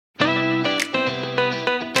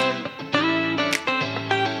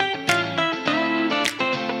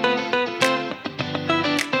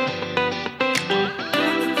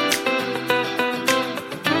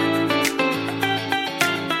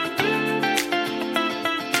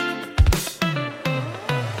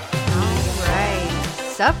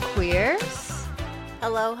up, queers?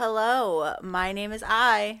 Hello, hello. My name is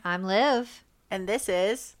I'm Liv. and this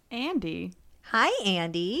is Andi. Hi,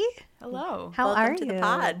 Andi. Hello. How Welcome are to you? the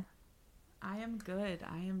pod. I am good.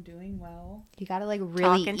 I am doing well. You gotta really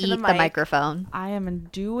Talking eat to the the mic. microphone. I am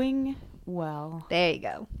doing well. There you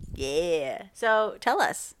go. Yeah. So tell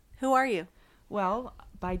us, who are you? Well,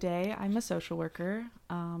 by day, I'm a social worker.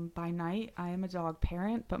 By night, I am a dog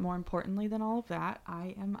parent. But more importantly than all of that,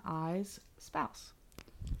 I am I's spouse.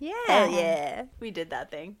 Yeah. Hell yeah. We did that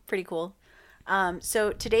thing. Pretty cool.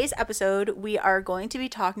 So today's episode, we are going to be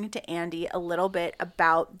talking to Andi a little bit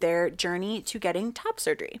about their journey to getting top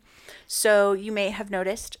surgery. So you may have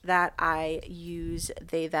noticed that I use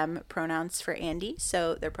they, them pronouns for Andi.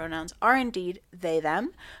 So their pronouns are indeed they,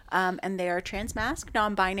 them, and they are transmasc,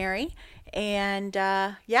 non-binary. And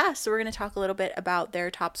so we're going to talk a little bit about their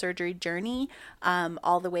top surgery journey,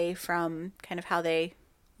 all the way from kind of how they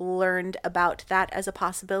learned about that as a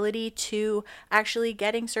possibility to actually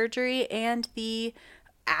getting surgery and the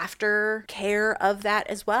aftercare of that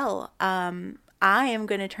as well. I am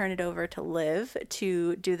going to turn it over to Liv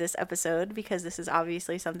to do this episode because this is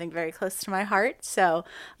obviously something very close to my heart. So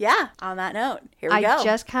yeah, on that note, here we go. I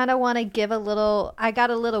just kind of want to give I got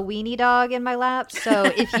a little weenie dog in my lap. So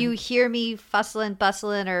if you hear me fussling,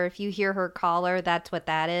 bustling, or if you hear her collar, that's what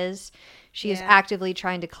that is. She is actively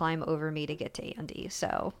trying to climb over me to get to Andi.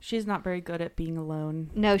 So She's not very good at being alone.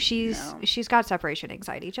 no, she's got separation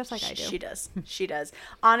anxiety, just like I do. She does. She does.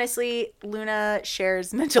 Honestly, Luna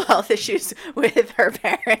shares mental health issues with her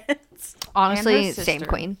parents Honestly, And her same sister.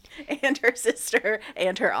 queen. and her sister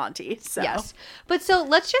and her auntie. So Yes. But so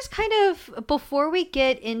let's just kind of, before we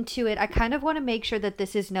get into it, I kind of want to make sure that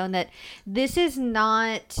this is known that this is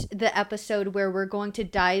not the episode where we're going to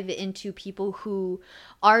dive into people who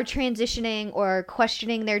are transitioning or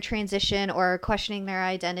questioning their transition or questioning their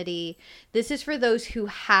identity. This is for those who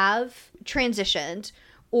have transitioned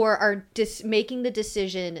or are making the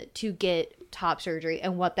decision to get top surgery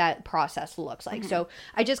and what that process looks like. So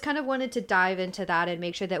I just kind of wanted to dive into that and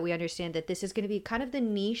make sure that we understand that this is going to be kind of the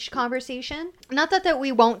niche conversation. Not that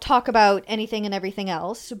we won't talk about anything and everything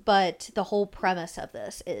else, but the whole premise of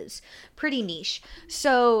this is pretty niche.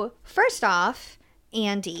 So first off,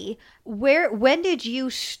 Andi, when did you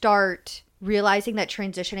start realizing that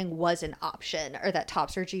transitioning was an option or that top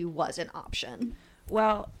surgery was an option?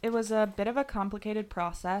 Well, it was a bit of a complicated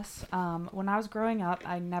process. When I was growing up,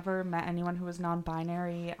 I never met anyone who was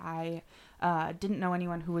non-binary. I didn't know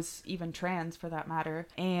anyone who was even trans, for that matter.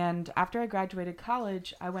 And after I graduated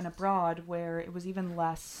college, I went abroad where it was even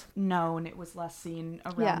less known. It was less seen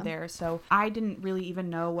around there. So I didn't really even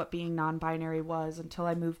know what being non-binary was until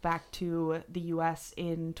I moved back to the US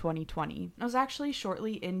in 2020. I was actually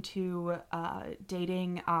shortly into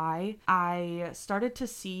dating I started to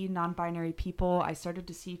see non-binary people. I started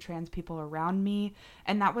to see trans people around me.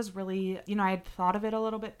 And that was really, I had thought of it a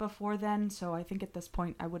little bit before then. So I think at this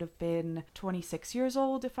point I would have been 26 years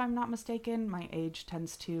old, if I'm not mistaken. My age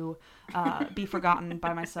tends to be forgotten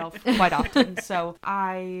by myself quite often. So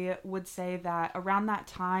I would say that around that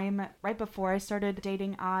time, right before I started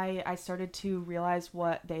dating I started to realize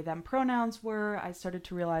what they, them pronouns were. I started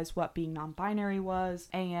to realize what being non-binary was.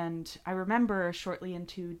 And I remember shortly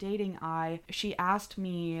into dating she asked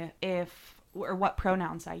me what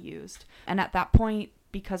pronouns I used. And at that point,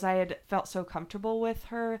 because I had felt so comfortable with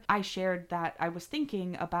her, I shared that I was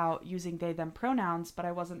thinking about using they, them pronouns, but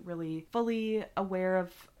I wasn't really fully aware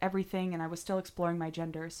of everything and I was still exploring my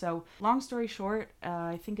gender. So long story short,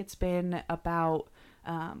 I think it's been about,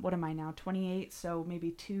 what am I now, 28? So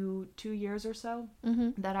maybe two years or so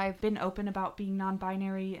that I've been open about being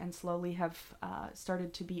non-binary and slowly have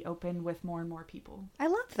started to be open with more and more people. I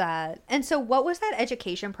love that. And so what was that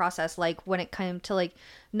education process like when it came to like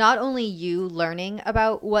not only you learning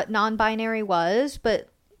about what non-binary was, but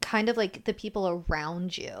kind of like the people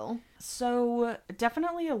around you? So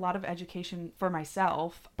definitely a lot of education for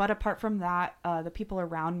myself, but apart from that, the people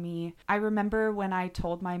around me, I remember when I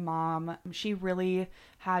told my mom, she really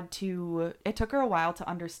it took her a while to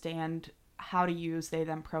understand how to use they,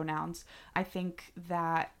 them pronouns. I think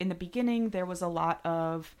that in the beginning there was a lot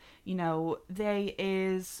of, they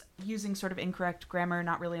is using sort of incorrect grammar,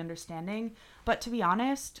 not really understanding. But to be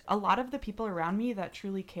honest, a lot of the people around me that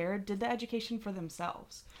truly cared did the education for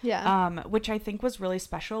themselves. Yeah. Which I think was really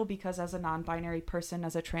special because as a non-binary person,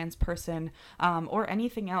 as a trans person, or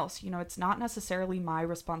anything else, it's not necessarily my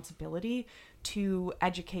responsibility to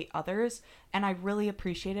educate others. And I really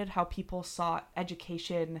appreciated how people sought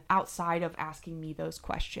education outside of asking me those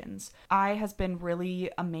questions. I has been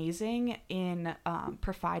really amazing in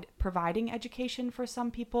providing education for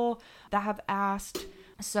some people that have asked.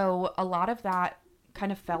 So a lot of that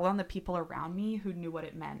kind of fell on the people around me who knew what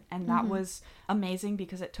it meant. And that was amazing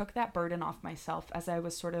because it took that burden off myself as I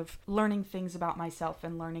was sort of learning things about myself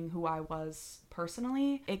and learning who I was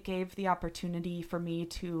personally. It gave the opportunity for me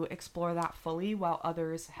to explore that fully while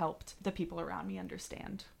others helped the people around me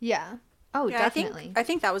understand. Yeah. Oh, Yeah, definitely. I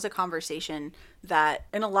think that was a conversation that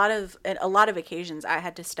in a lot of occasions I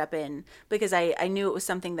had to step in because I knew it was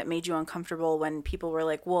something that made you uncomfortable when people were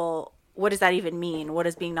like, well, what does that even mean? What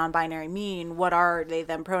does being non-binary mean? What are they,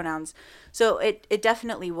 them pronouns? So it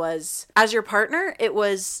definitely was, as your partner, it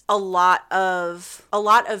was a lot of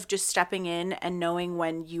just stepping in and knowing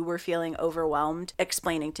when you were feeling overwhelmed,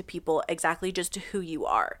 explaining to people exactly just who you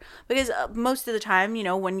are. Because most of the time, you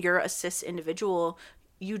know, when you're a cis individual,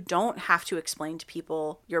 you don't have to explain to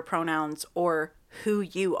people your pronouns or who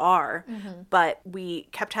you are. But we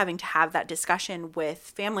kept having to have that discussion with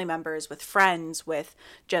family members, with friends, with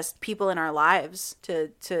just people in our lives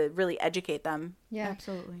to really educate them. Yeah.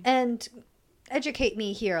 Absolutely. And educate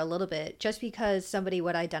me here a little bit. Just because somebody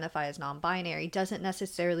would identify as non-binary doesn't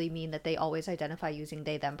necessarily mean that they always identify using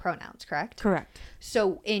they, them pronouns, correct? Correct.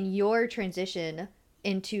 So in your transition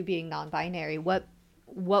into being non-binary, what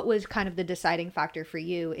was kind of the deciding factor for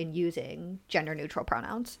you in using gender neutral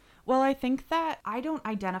pronouns? Well, I think that I don't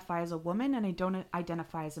identify as a woman and I don't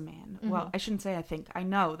identify as a man. Well, I shouldn't say I think. I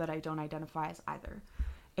know that I don't identify as either.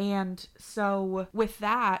 And so with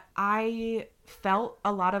that, I felt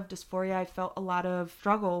a lot of dysphoria. I felt a lot of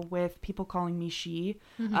struggle with people calling me she.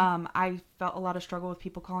 I felt a lot of struggle with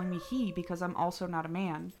people calling me he because I'm also not a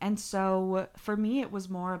man. And so for me, it was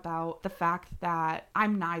more about the fact that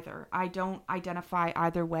I'm neither. I don't identify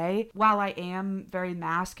either way. While I am very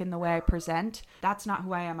masc in the way I present, that's not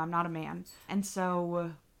who I am. I'm not a man. And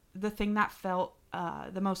so the thing that felt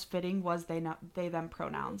the most fitting was they, them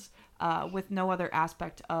pronouns, with no other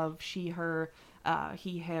aspect of she, her,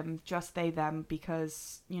 he, him, just they, them,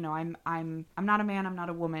 because, you know, I'm not a man, I'm not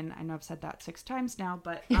a woman. I know I've said that 6 times now,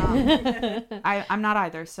 but I'm not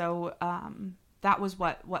either. So that was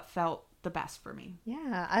what felt the best for me.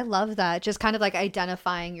 Yeah, I love that. Just kind of like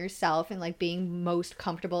identifying yourself and like being most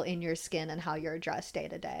comfortable in your skin and how you're dressed day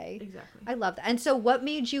to day. Exactly. I love that. And so what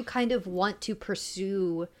made you kind of want to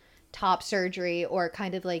pursue top surgery or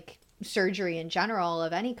kind of like surgery in general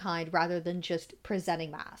of any kind rather than just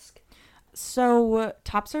presenting mask? So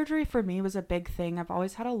top surgery for me was a big thing. I've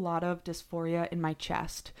always had a lot of dysphoria in my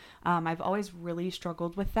chest. I've always really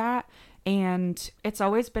struggled with that. And it's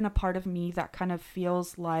always been a part of me that kind of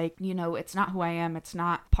feels like, you know, it's not who I am. It's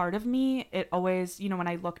not part of me. It always, you know, when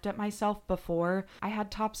I looked at myself before I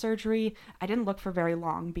had top surgery, I didn't look for very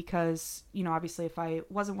long because, you know, obviously if I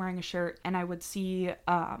wasn't wearing a shirt and I would see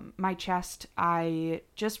my chest, I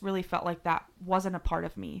just really felt like that wasn't a part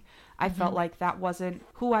of me. I felt like that wasn't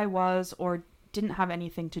who I was or didn't have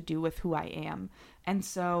anything to do with who I am. And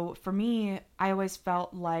so for me, I always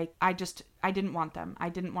felt like I didn't want them. I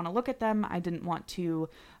didn't want to look at them. I didn't want to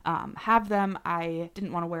have them. I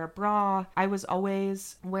didn't want to wear a bra. I was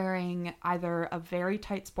always wearing either a very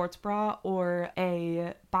tight sports bra or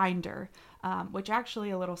a binder, which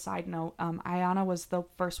actually, a little side note, Ayana was the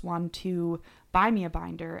first one to buy me a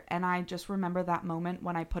binder. And I just remember that moment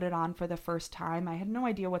when I put it on for the first time. I had no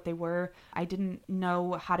idea what they were. I didn't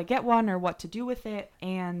know how to get one or what to do with it.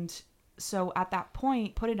 And so at that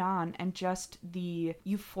point, put it on, and just the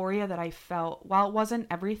euphoria that I felt, while it wasn't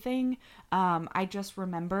everything, I just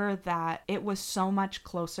remember that it was so much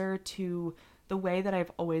closer to the way that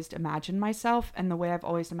I've always imagined myself and the way I've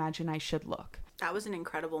always imagined I should look. That was an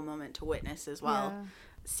incredible moment to witness as well. Yeah.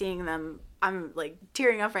 Seeing them, I'm like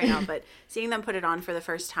tearing up right now, but seeing them put it on for the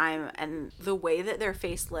first time and the way that their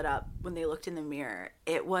face lit up when they looked in the mirror,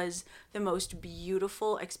 it was the most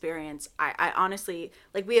beautiful experience. I honestly,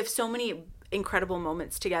 like, we have so many incredible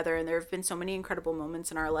moments together, and there have been so many incredible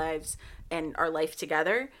moments in our lives and our life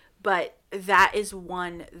together, but that is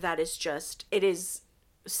one that is just, it is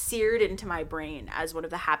seared into my brain as one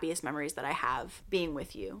of the happiest memories that I have being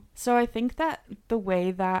with you. So I think that the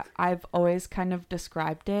way that I've always kind of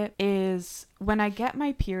described it is when I get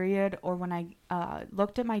my period or when I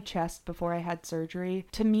looked at my chest before I had surgery,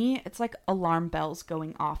 to me, it's like alarm bells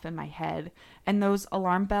going off in my head. And those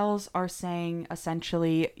alarm bells are saying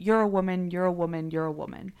essentially, you're a woman, you're a woman, you're a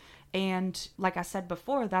woman. And like I said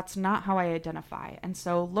before, that's not how I identify. And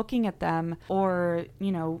so looking at them, or,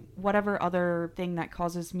 you know, whatever other thing that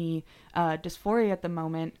causes me dysphoria at the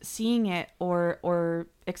moment, seeing it or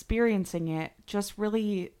experiencing it, just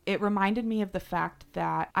really, it reminded me of the fact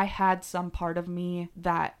that I had some part of me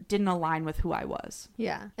that didn't align with who I was.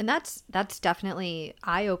 Yeah. And that's definitely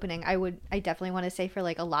eye-opening. I definitely want to say for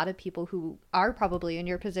like a lot of people who are probably in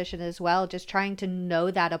your position as well, just trying to know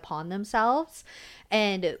that upon themselves,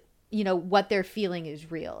 and you know what they're feeling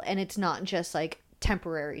is real, and it's not just like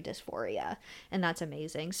temporary dysphoria. And that's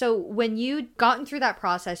amazing. So when you gotten through that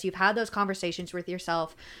process, you've had those conversations with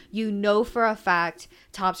yourself, you know for a fact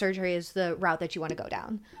top surgery is the route that you want to go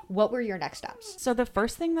down. What were your next steps? So the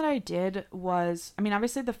first thing that I did was, I mean,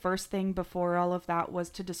 obviously the first thing before all of that was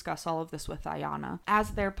to discuss all of this with Ayana.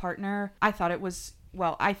 As their partner, I thought it was,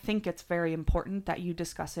 well, I think it's very important that you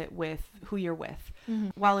discuss it with who you're with. Mm-hmm.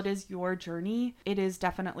 While it is your journey, it is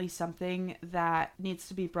definitely something that needs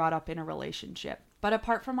to be brought up in a relationship. But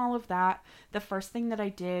apart from all of that, the first thing that I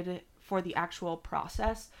did for the actual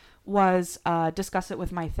process was discuss it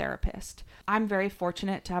with my therapist. I'm very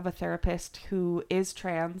fortunate to have a therapist who is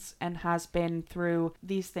trans and has been through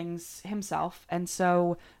these things himself. And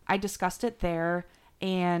so I discussed it there,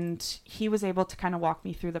 and he was able to kind of walk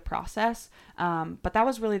me through the process. But that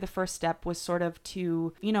was really the first step, was sort of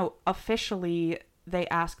to, you know, officially they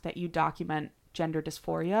ask that you document gender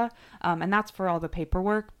dysphoria, and that's for all the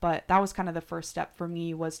paperwork. But that was kind of the first step for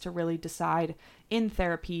me, was to really decide in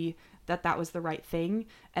therapy that that was the right thing,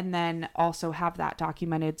 and then also have that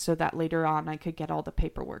documented so that later on I could get all the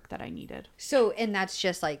paperwork that I needed. So, and that's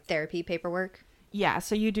just like therapy paperwork? Yeah,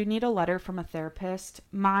 so you do need a letter from a therapist.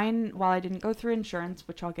 Mine, while I didn't go through insurance,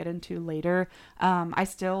 which I'll get into later, I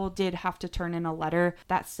still did have to turn in a letter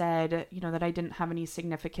that said, you know, that I didn't have any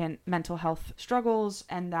significant mental health struggles,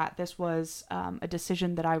 and that this was a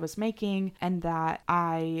decision that I was making, and that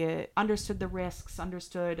I understood the risks,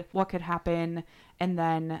 understood what could happen, and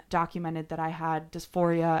then documented that I had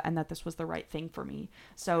dysphoria and that this was the right thing for me.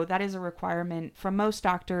 So that is a requirement from most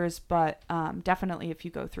doctors, but definitely if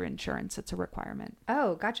you go through insurance, it's a requirement.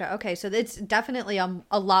 Oh, gotcha. Okay, so it's definitely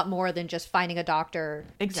a lot more than just finding a doctor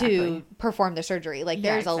to perform the surgery. Like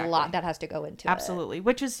there's a lot that has to go into it. Absolutely,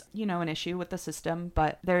 which is, you know, an issue with the system,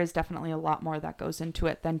 but there is definitely a lot more that goes into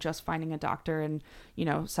it than just finding a doctor and, you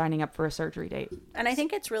know, signing up for a surgery date. And I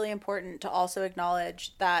think it's really important to also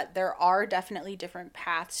acknowledge that there are definitely different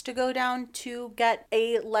paths to go down to get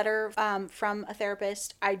a letter from a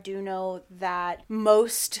therapist. I do know that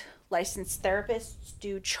most licensed therapists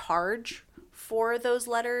do charge for those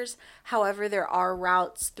letters. However, there are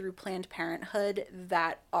routes through Planned Parenthood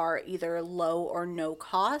that are either low or no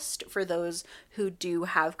cost for those who do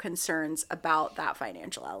have concerns about that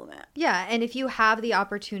financial element. Yeah, and if you have the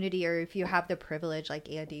opportunity, or if you have the privilege like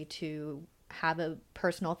Andi to have a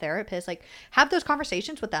personal therapist, like have those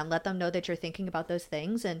conversations with them, let them know that you're thinking about those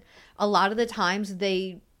things, and a lot of the times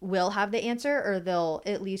they will have the answer, or they'll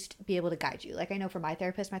at least be able to guide you. Like I know for my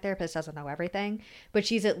therapist doesn't know everything, but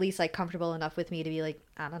she's at least like comfortable enough with me to be like,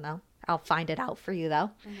 I don't know, I'll find it out for you though.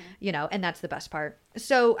 Mm-hmm. You know, and that's the best part.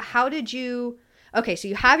 So how did you, okay, so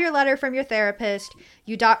you have your letter from your therapist,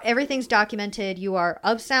 everything's documented, you are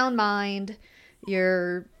of sound mind,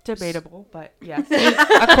 you're debatable, but yes,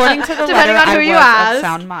 according to the letter, on who I you was ask. of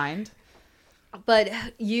sound mind. But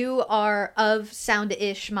you are of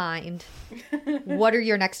sound-ish mind. What are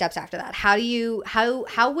your next steps after that?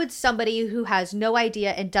 How would somebody who has no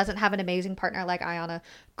idea and doesn't have an amazing partner like Ayana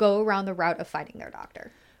go around the route of finding their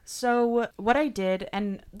doctor? So what I did,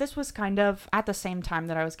 and this was kind of at the same time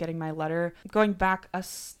that I was getting my letter, going back a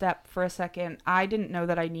step for a second, I didn't know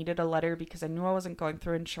that I needed a letter because I knew I wasn't going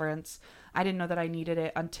through insurance. I didn't know that I needed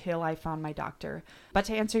it until I found my doctor. But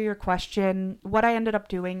to answer your question, what I ended up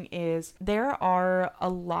doing is there are a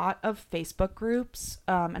lot of Facebook groups,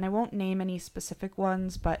 and I won't name any specific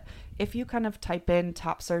ones, but if you kind of type in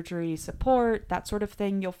top surgery support, that sort of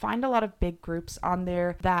thing, you'll find a lot of big groups on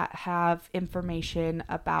there that have information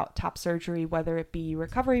about top surgery, whether it be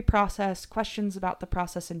recovery process, questions about the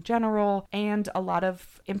process in general, and a lot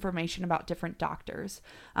of information about different doctors.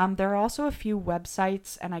 There are also a few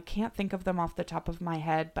websites, and I can't think of them off the top of my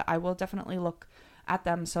head, but I will definitely look at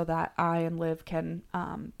them so that I and Liv can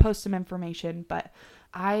post some information. But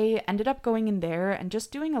I ended up going in there and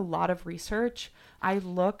just doing a lot of research. I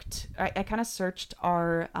kind of searched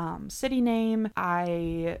our city name.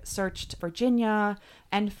 I searched Virginia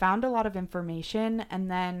and found a lot of information.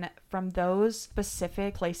 And then from those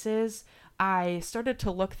specific places, I started to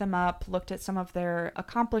look them up, looked at some of their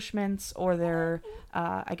accomplishments or their,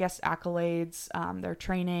 I guess, accolades, their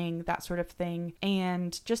training, that sort of thing,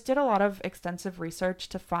 and just did a lot of extensive research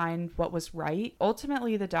to find what was right.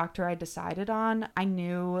 Ultimately, the doctor I decided on, I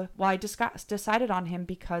decided on him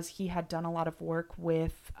because he had done a lot of work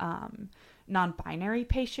with non-binary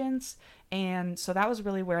patients, and so that was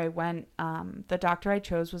really where I went. The doctor I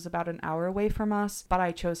chose was about an hour away from us, but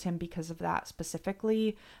I chose him because of that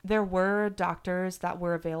specifically. There were doctors that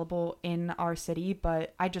were available in our city,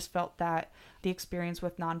 but I just felt that the experience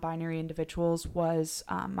with non-binary individuals was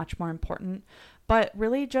much more important. But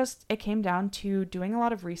really just it came down to doing a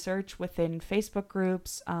lot of research within Facebook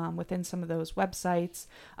groups, within some of those websites,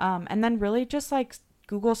 and then really just like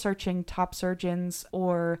Google searching top surgeons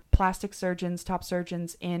or plastic surgeons, top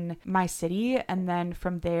surgeons in my city. And then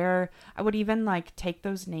from there, I would even like take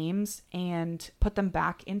those names and put them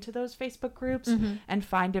back into those Facebook groups and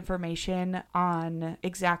find information on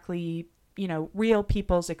exactly, real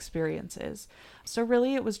people's experiences. So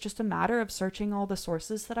really it was just a matter of searching all the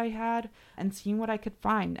sources that I had and seeing what I could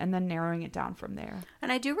find and then narrowing it down from there.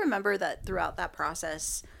 And I do remember that throughout that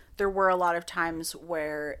process, there were a lot of times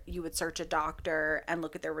where you would search a doctor and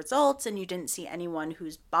look at their results and you didn't see anyone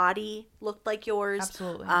whose body looked like yours.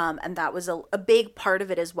 Absolutely. And that was a big part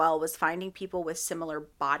of it as well, was finding people with similar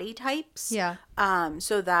body types. Yeah.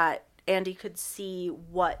 So that Andi could see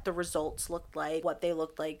what the results looked like, what they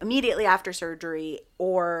looked like immediately after surgery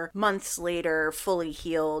or months later, fully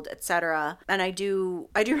healed, etc. And I did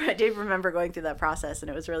remember going through that process, and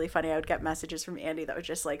it was really funny. I would get messages from Andi that was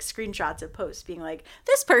just like screenshots of posts being like,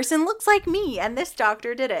 this person looks like me and this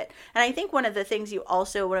doctor did it. And I think one of the things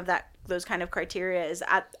those kind of criteria is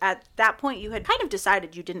at that point you had kind of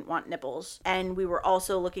decided you didn't want nipples, and we were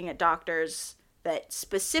also looking at doctors that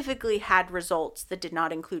specifically had results that did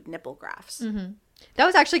not include nipple grafts. Mm-hmm. That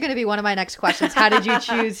was actually going to be one of my next questions. How did you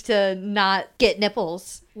choose to not get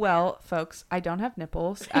nipples? Well, folks, I don't have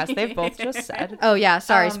nipples, as they've both just said. Oh, yeah.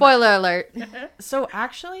 Sorry. Spoiler alert. So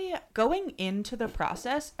actually, going into the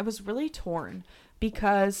process, I was really torn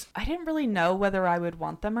because I didn't really know whether I would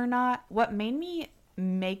want them or not. What made me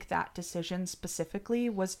make that decision specifically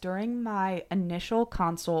was during my initial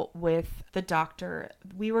consult with the doctor.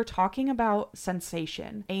 We were talking about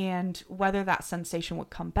sensation and whether that sensation would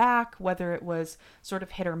come back, whether it was sort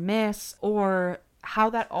of hit or miss, or how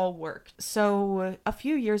that all worked. So a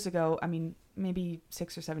few years ago, maybe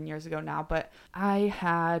 6 or 7 years ago now, but I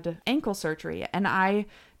had ankle surgery and I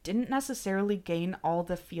didn't necessarily gain all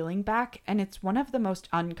the feeling back, and it's one of the most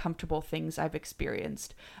uncomfortable things I've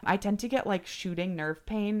experienced. I tend to get like shooting nerve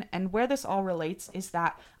pain, and where this all relates is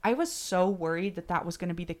that I was so worried that was going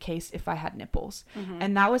to be the case if I had nipples,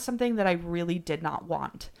 and that was something that I really did not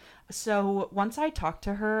want. So once I talked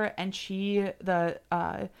to her, and the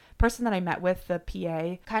person that I met with, the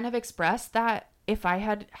PA, kind of expressed that if I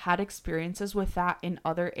had had experiences with that in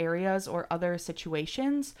other areas or other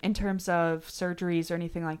situations in terms of surgeries or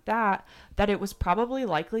anything like that, that it was probably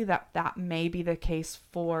likely that may be the case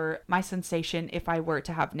for my sensation if I were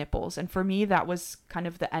to have nipples. And for me, that was kind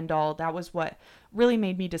of the end all. That was what really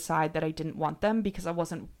made me decide that I didn't want them, because I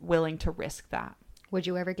wasn't willing to risk that. Would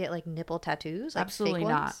you ever get like nipple tattoos? Like Absolutely fake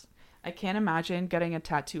not. ones? I can't imagine getting a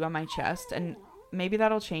tattoo on my chest, and maybe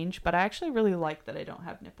that'll change, but I actually really like that I don't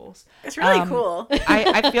have nipples. It's really cool.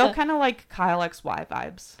 I feel kind of like Kyle XY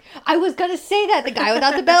vibes. I was going to say that. The guy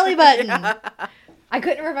without the belly button. Yeah. I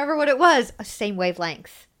couldn't remember what it was. Same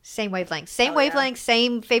wavelength. Same wavelength,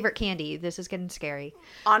 same favorite candy. This is getting scary.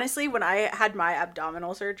 Honestly, when I had my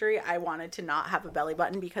abdominal surgery, I wanted to not have a belly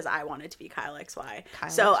button because I wanted to be Kyle XY.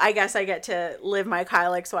 So I guess I get to live my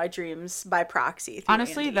Kyle XY dreams by proxy.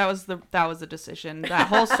 Honestly, Andi. that was the decision. That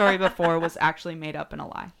whole story before was actually made up in a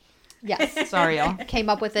lie. Yes. Sorry, y'all. Came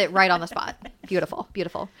up with it right on the spot. Beautiful.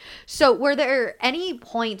 Beautiful. So were there any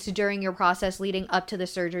points during your process leading up to the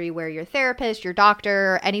surgery where your therapist, your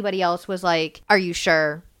doctor, anybody else was like, are you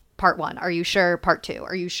sure? Part 1. Are you sure? Part 2.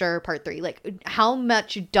 Are you sure? Part 3. Like, how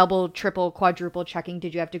much double, triple, quadruple checking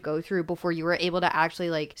did you have to go through before you were able to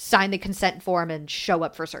actually like sign the consent form and show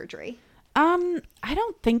up for surgery? I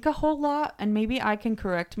don't think a whole lot, and maybe I can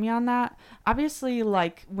correct me on that. Obviously,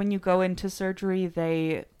 like when you go into surgery,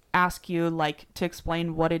 they ask you like to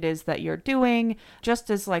explain what it is that you're doing, just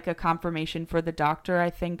as like a confirmation for the doctor, I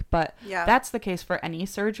think. But that's the case for any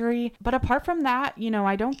surgery. But apart from that,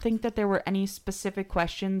 I don't think that there were any specific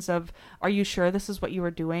questions of, are you sure this is what you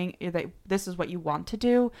were doing, that this is what you want to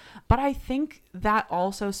do? But I think that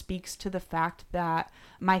also speaks to the fact that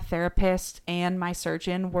my therapist and my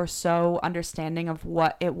surgeon were so understanding of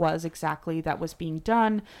what it was exactly that was being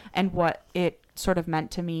done and what it sort of meant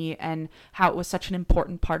to me and how it was such an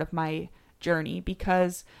important part of my journey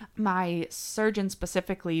because my surgeon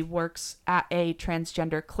specifically works at a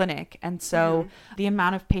transgender clinic. And so the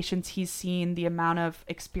amount of patients he's seen, the amount of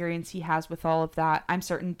experience he has with all of that, I'm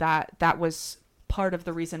certain that that was part of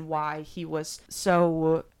the reason why he was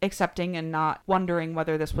so accepting and not wondering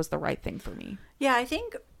whether this was the right thing for me. Yeah, I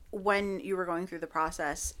think when you were going through the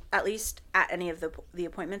process, at least at any of the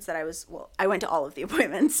appointments that I went to all of the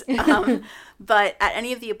appointments, but at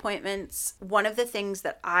any of the appointments, one of the things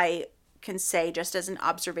that I can say just as an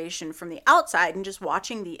observation from the outside and just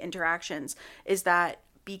watching the interactions is that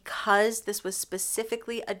because this was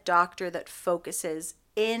specifically a doctor that focuses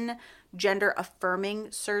in gender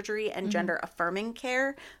affirming surgery and gender affirming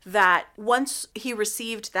care, that once he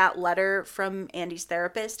received that letter from Andy's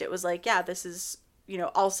therapist, it was like, yeah, this is,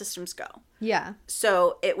 all systems go. Yeah.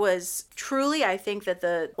 So it was truly, I think that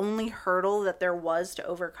the only hurdle that there was to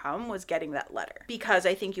overcome was getting that letter. Because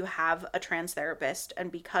I think you have a trans therapist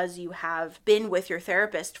and because you have been with your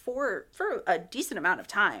therapist for a decent amount of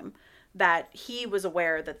time, that he was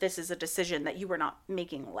aware that this is a decision that you were not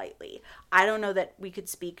making lightly. I don't know that we could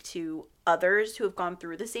speak to others who have gone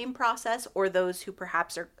through the same process or those who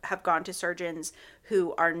perhaps have gone to surgeons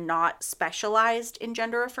who are not specialized in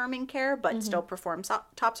gender affirming care but still perform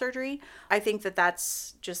top surgery. I think that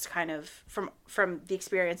that's just kind of from the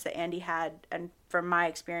experience that Andy had and from my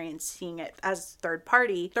experience seeing it as third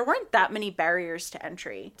party, there weren't that many barriers to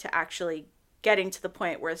entry to actually getting to the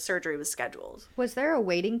point where surgery was scheduled. Was there a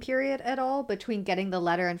waiting period at all between getting the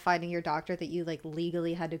letter and finding your doctor that you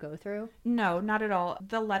legally had to go through? No, not at all.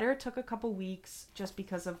 The letter took a couple weeks just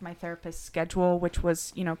because of my therapist's schedule, which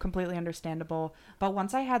was, completely understandable. But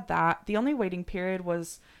once I had that, the only waiting period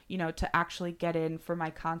was, to actually get in for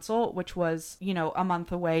my consult, which was, a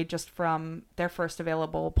month away just from their first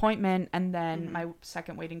available appointment. And then my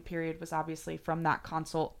second waiting period was obviously from that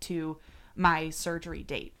consult to my surgery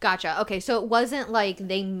date. Gotcha. Okay, so it wasn't like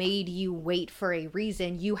they made you wait for a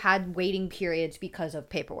reason. You had waiting periods because of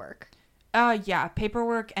paperwork. Yeah,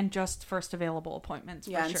 paperwork and just first available appointments.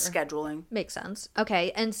 Yeah, for and sure. scheduling. Makes sense.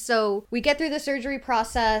 Okay, and so we get through the surgery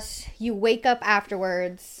process. You wake up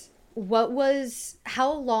afterwards.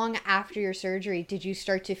 How long after your surgery did you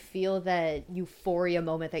start to feel that euphoria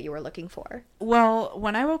moment that you were looking for? Well,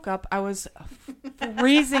 when I woke up, I was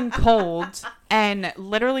freezing cold and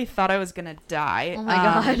literally thought I was going to die. Oh my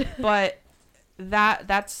God. But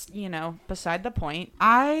that's, beside the point.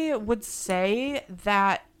 I would say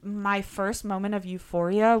that my first moment of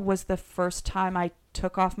euphoria was the first time I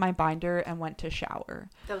took off my binder and went to shower.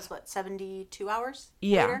 That was 72 hours?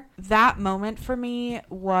 Yeah. Later? That moment for me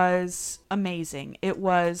was amazing. It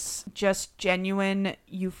was just genuine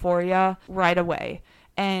euphoria right away.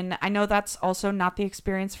 And I know that's also not the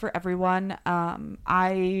experience for everyone.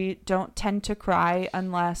 I don't tend to cry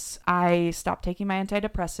unless I stop taking my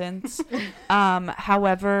antidepressants.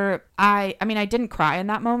 However, I didn't cry in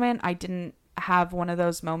that moment. I didn't have one of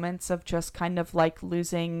those moments of just kind of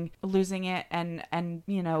losing it and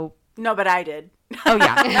No, but I did. Oh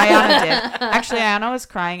yeah, Ayana did. Actually, Ayana was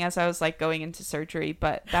crying as I was going into surgery,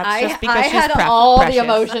 but that's just because she's had all precious. the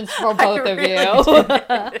emotions for both of you.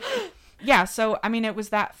 Yeah, so it was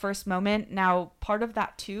that first moment. Now, part of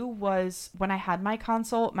that too was when I had my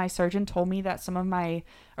consult, my surgeon told me that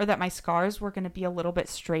that my scars were going to be a little bit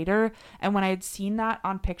straighter, and when I had seen that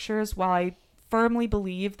on pictures, while I firmly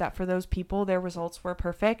believe that for those people their results were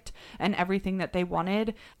perfect and everything that they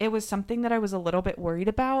wanted, it was something that I was a little bit worried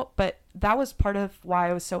about. But that was part of why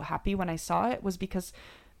I was so happy when I saw it, was because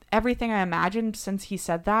everything I imagined since he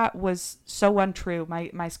said that was so untrue.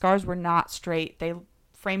 My scars were not straight. They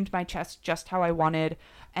framed my chest just how I wanted.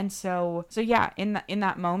 And so yeah, in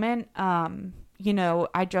that moment, I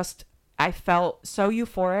felt so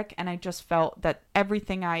euphoric, and I just felt that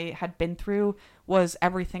everything I had been through was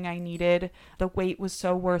everything I needed. The wait was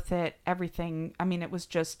so worth it. Everything. It was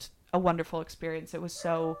just a wonderful experience. It was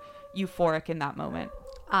so euphoric in that moment.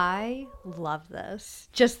 I love this.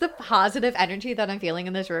 Just the positive energy that I'm feeling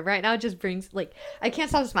in this room right now just brings, I can't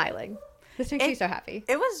stop smiling. This makes me so happy.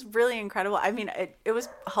 It was really incredible. It was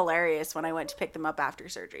hilarious when I went to pick them up after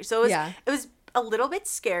surgery. So it was a little bit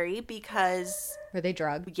scary because... Were they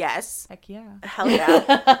drugged? Yes. Heck yeah. Hell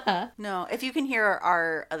yeah. No, if you can hear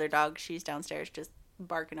our other dog, she's downstairs just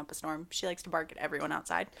barking up a storm. She likes to bark at everyone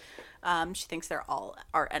outside. She thinks they're all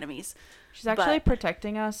our enemies. She's actually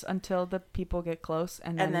protecting us until the people get close,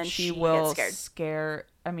 and then she will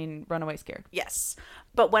run away scared. Yes.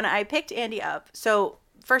 But when I picked Andy up, so...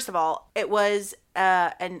 First of all, it was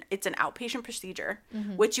it's an outpatient procedure,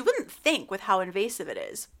 which you wouldn't think with how invasive it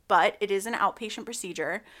is, but it is an outpatient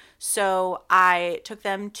procedure. So I took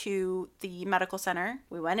them to the medical center.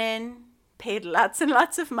 We went in, paid lots and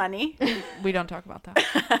lots of money. We don't talk about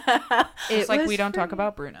that. It's like we don't talk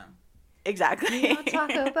about Bruno. Exactly. We don't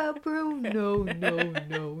talk about Bruno.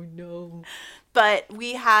 No. But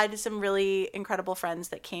we had some really incredible friends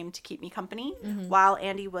that came to keep me company while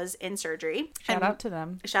Andi was in surgery. Shout out to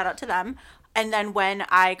them. And then when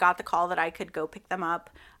I got the call that I could go pick them up,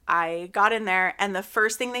 I got in there, and the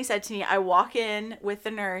first thing they said to me, I walk in with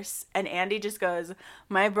the nurse, and Andi just goes,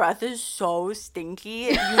 "My breath is so stinky.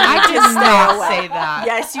 I did not say that.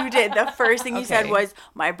 Yes, you did. The first thing you said was,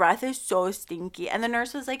 "My breath is so stinky." And the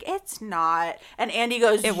nurse was like, "It's not." And Andi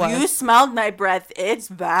goes, "You smelled my breath. It's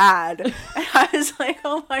bad." And I was like,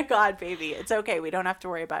 "Oh my God, baby. It's okay. We don't have to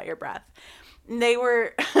worry about your breath." And they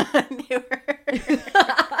were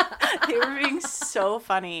being so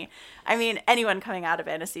funny. I mean, anyone coming out of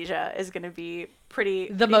anesthesia is going to be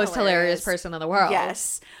the most hilarious person in the world.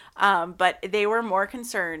 Yes. But they were more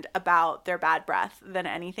concerned about their bad breath than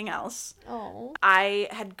anything else. Oh. I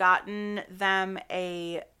had gotten them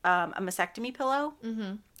a mastectomy pillow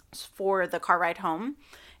for the car ride home,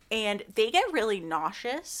 and they get really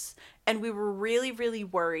nauseous. And we were really, really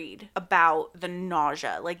worried about the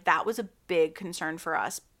nausea. Like, that was a big concern for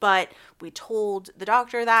us. But we told the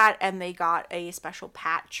doctor that, and they got a special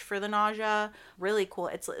patch for the nausea. Really cool.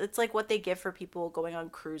 It's like what they give for people going on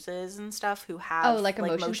cruises and stuff who have like a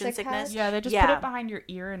motion sickness. Yeah, they just put it behind your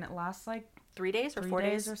ear, and it lasts like 3 days or 4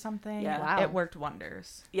 days or something. Yeah. Wow. It worked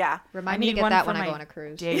wonders. Yeah. Remind me to get that when I go on a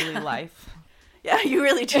cruise. Daily life. Yeah, you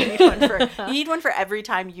really do need one you need one for every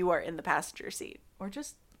time you are in the passenger seat. Or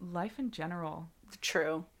just life in general.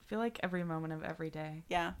 True. I feel like every moment of every day.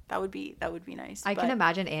 Yeah, that would be nice. I can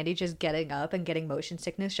imagine Andi just getting up and getting motion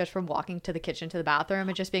sickness just from walking to the kitchen to the bathroom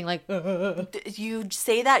and just being like, You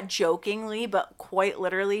say that jokingly, but quite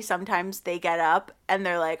literally, sometimes they get up and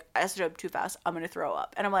they're like, "I stood up too fast. I'm going to throw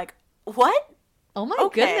up." And I'm like, "What? "Oh my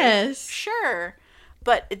goodness." Sure."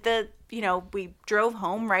 But we drove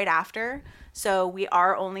home right after. So we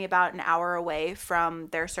are only about an hour away from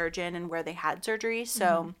their surgeon and where they had surgery.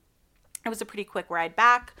 So it was a pretty quick ride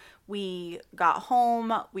back. We got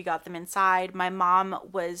home. We got them inside. My mom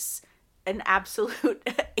was an absolute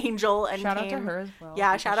angel. And shout out to her as well.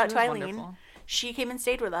 Yeah, shout out to Eileen. Wonderful. She came and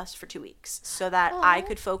stayed with us for 2 weeks so that I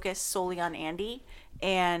could focus solely on Andi,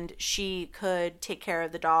 and she could take care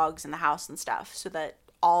of the dogs and the house and stuff, so that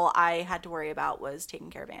all I had to worry about was taking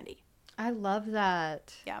care of Andi. I love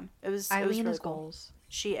that. Yeah, it was Eileen really is cool. goals.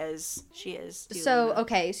 She is. So,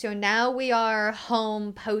 okay, so now we are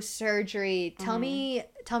home post-surgery. Tell me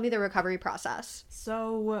the recovery process.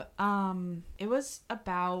 So, it was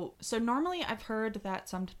so normally I've heard that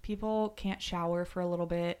some people can't shower for a little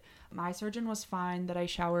bit. My surgeon was fine that I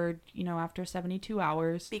showered, after 72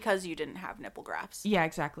 hours. Because you didn't have nipple grafts. Yeah,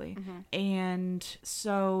 exactly. And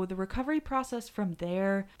so the recovery process from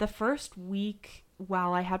there, the first week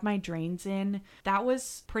while I had my drains in, that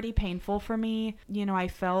was pretty painful for me. I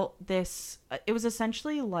felt this, it was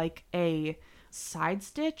essentially like a side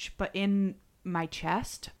stitch, but in my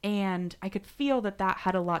chest, and I could feel that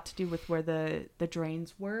had a lot to do with where the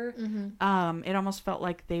drains were. It almost felt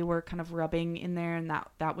like they were kind of rubbing in there, and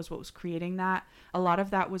that was what was creating that. A lot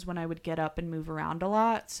of that was when I would get up and move around a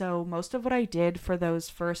lot. So most of what I did for those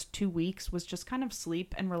first 2 weeks was just kind of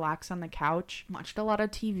sleep and relax on the couch. Watched a lot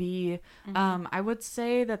of TV. I would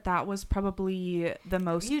say that was probably the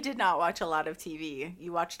most. You did not watch a lot of TV.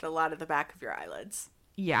 You watched a lot of the back of your eyelids.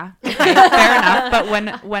 Yeah, okay, fair enough.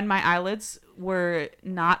 But when my eyelids were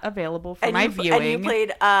not available for my viewing, and you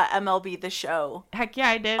played MLB The Show. Heck yeah,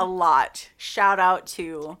 I did a lot. Shout out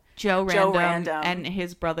to Joe Random and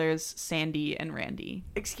his brothers Sandy and Randy.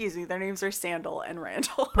 Excuse me, their names are Sandal and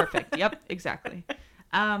Randall. Perfect. Yep, exactly.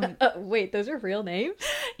 Wait, those are real names?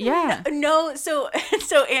 Yeah. No, so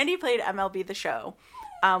Andi played MLB The Show,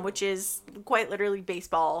 which is quite literally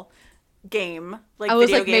baseball game, I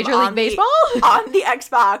was like Major League Baseball on the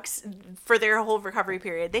Xbox for their whole recovery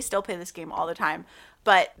period. They still play this game all the time,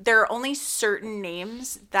 but there are only certain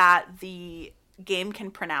names that the game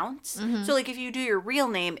can pronounce. So like if you do your real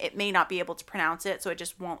name, it may not be able to pronounce it, so it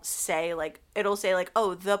just won't say, like, it'll say like,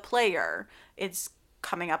 "Oh, the player is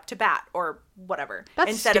coming up to bat," or whatever.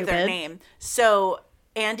 That's instead stupid. of their name. So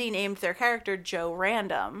Andi named their character Joe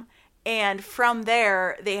Random. And from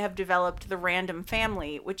there, they have developed the Random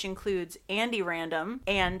family, which includes Andi Random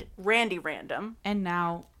and Randy Random. And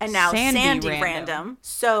now Sandy Random.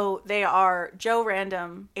 So they are Joe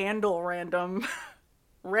Random, Andal Random,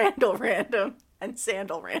 Randall Random, and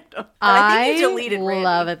Sandal Random. I think you deleted Randy.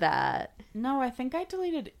 love that. No, I think I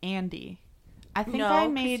deleted Andy. I think no, I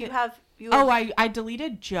made... I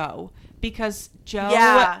deleted Joe because Joe,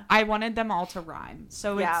 I wanted them all to rhyme.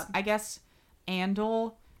 So it's, I guess,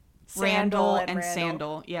 Andal, Randall and Randall.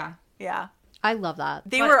 Sandal. Yeah. Yeah. I love that.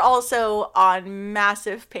 They were also on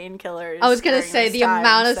massive painkillers. I was going to during say this the time,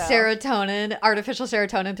 amount of so- serotonin, artificial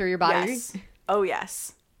serotonin through your body. Yes. Oh,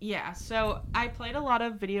 yes. Yeah, so I played a lot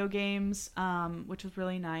of video games, which was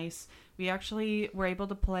really nice. We actually were able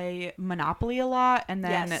to play Monopoly a lot, and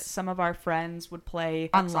then Yes. some of our friends would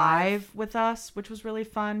play on live with us, which was really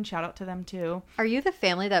fun. Shout out to them too. Are you the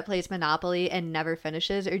family that plays Monopoly and never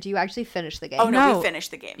finishes, or do you actually finish the game? Oh, no, No. we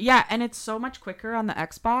finished the game. Yeah, and it's so much quicker on the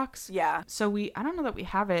Xbox. Yeah. So I don't know that we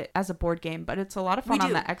have it as a board game, but it's a lot of fun We on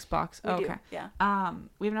do. the Xbox. We do, Okay. yeah.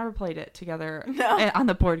 We've never played it together No. on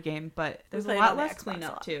the board game, but there's a played lot on the less Xbox a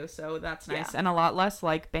cleanup lot. too, so that's nice. Yeah. And a lot less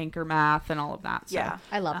like banker math and all of that. So. Yeah.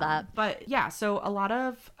 I love that. But yeah, so a lot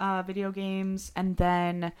of video games, and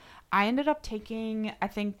then I ended up taking, I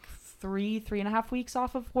think, 3.5 weeks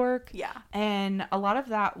off of work. Yeah. And a lot of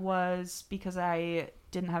that was because I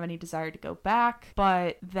didn't have any desire to go back,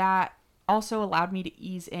 but that also allowed me to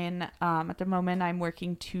ease in. At the moment, I'm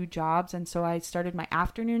working 2 jobs, and so I started my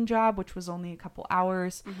afternoon job, which was only a couple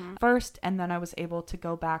hours first, and then I was able to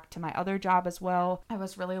go back to my other job as well. I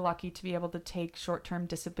was really lucky to be able to take short-term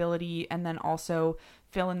disability and then also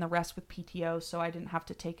fill in the rest with PTO, so I didn't have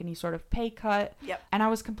to take any sort of pay cut. Yep. And I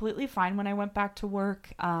was completely fine when I went back to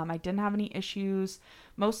work. I didn't have any issues.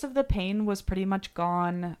 Most of the pain was pretty much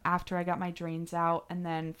gone after I got my drains out, and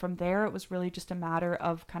then from there it was really just a matter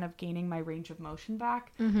of kind of gaining my range of motion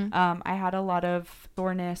back. I had a lot of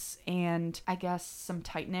soreness and I guess some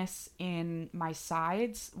tightness in my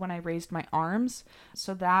sides when I raised my arms,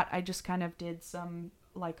 so that I just kind of did some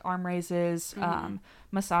like arm raises,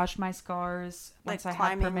 massaged my scars once I had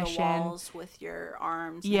climbing permission. the walls with your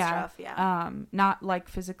arms and Yeah. stuff. Yeah. Not like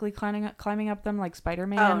physically climbing up them like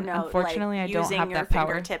Spider-Man. Oh, no. Unfortunately, like I don't using have your that power.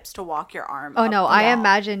 fingertips to walk your arm. Oh up no, the I wall.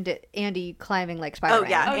 imagined Andy climbing like Spider-Man. Oh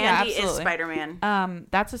yeah, Oh, yeah, Andy is absolutely. Spider-Man.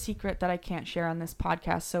 That's a secret that I can't share on this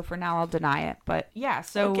podcast, so for now I'll deny it. But yeah,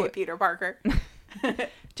 so Okay, Peter Parker.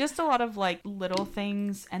 just a lot of like little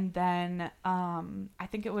things, and then I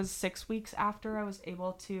think it was 6 weeks after I was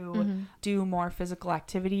able to do more physical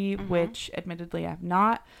activity, which admittedly I've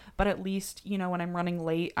not, but at least, you know, when I'm running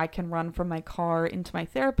late, I can run from my car into my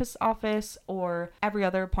therapist's office or every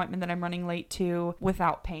other appointment that I'm running late to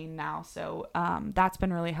without pain now. So that's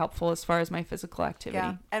been really helpful as far as my physical activity.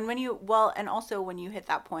 Yeah, and and also when you hit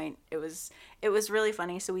that point, it was really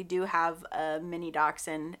funny. So we do have a mini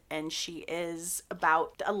dachshund, and she is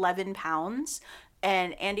about 11 pounds.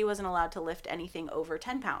 And Andy wasn't allowed to lift anything over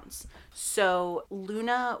 10 pounds. So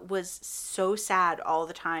Luna was so sad all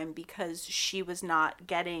the time because she was not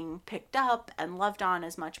getting picked up and loved on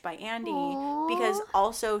as much by Andy. Aww. Because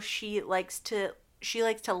also she likes to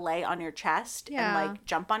lay on your chest Yeah. and like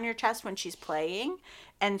jump on your chest when she's playing.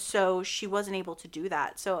 And so she wasn't able to do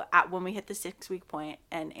that. So when we hit the 6-week point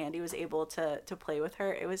and Andy was able to play with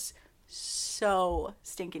her, it was so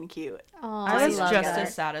stinking cute. Aw, I was love just that.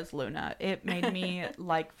 as sad as Luna. It made me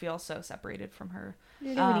like feel so separated from her.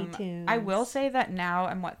 You're Looney Tunes. I will say that now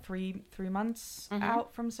I'm three months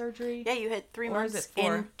out from surgery. Yeah, you hit 3 Or is months it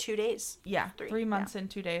 4? in 2 days. Yeah, 3, 3 months and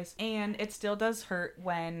 2 days. And it still does hurt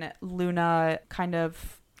when Luna kind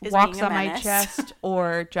of Is walks being a on my menace. chest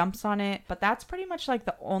or jumps on it. But that's pretty much like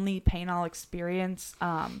the only pain I'll experience.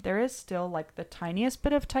 There is still like the tiniest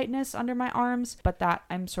bit of tightness under my arms, but that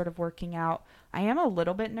I'm sort of working out. I am a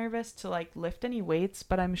little bit nervous to like lift any weights,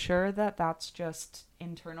 but I'm sure that that's just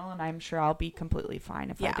internal, and I'm sure I'll be completely fine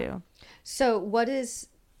if I do. So what does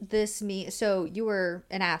this mean? So you were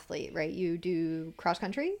an athlete, right? You do cross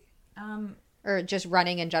country? Or just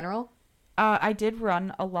running in general? I did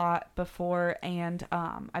run a lot before, and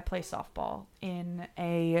I play softball in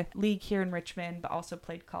a league here in Richmond, but also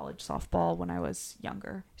played college softball when I was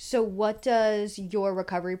younger. So what does your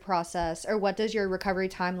recovery process, or what does your recovery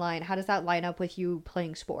timeline, how does that line up with you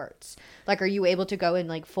playing sports? Like, are you able to go and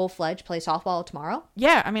like full-fledged play softball tomorrow?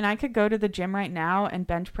 Yeah, I mean, I could go to the gym right now and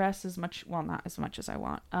bench press as much, well, not as much as I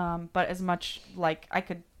want, but as much, like, I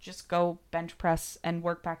could just go bench press and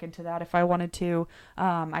work back into that if I wanted to.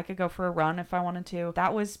 I could go for a run if I wanted to.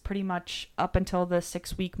 That was pretty much up until the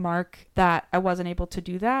 6-week mark that I wasn't able to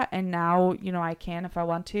do that. And now, you know, I can if I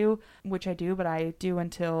want to, which I do, but I do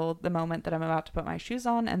until the moment that I'm about to put my shoes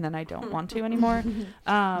on, and then I don't want to anymore.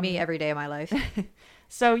 Me every day of my life.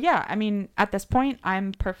 So yeah, I mean, at this point,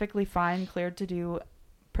 I'm perfectly fine, cleared to do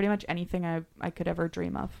pretty much anything I could ever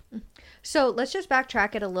dream of. So let's just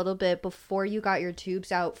backtrack it a little bit before you got your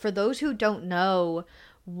tubes out. For those who don't know,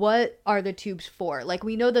 what are the tubes for? Like,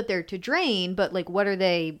 we know that they're to drain, but like, what are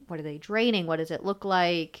they draining? What does it look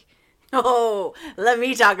like? Oh, let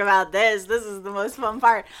me talk about this. This is the most fun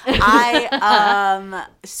part.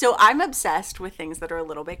 So I'm obsessed with things that are a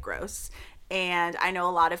little bit gross. And I know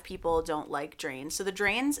a lot of people don't like drains. So the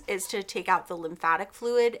drains is to take out the lymphatic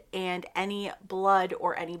fluid and any blood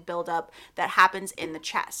or any buildup that happens in the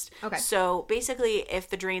chest. Okay. So basically, if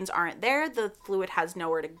the drains aren't there, the fluid has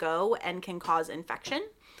nowhere to go and can cause infection.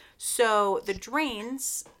 So the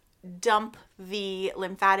drains dump the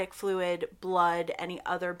lymphatic fluid, blood, any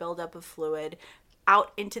other buildup of fluid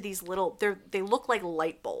out into these little, they look like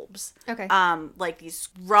light bulbs. Okay. Like these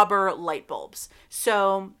rubber light bulbs.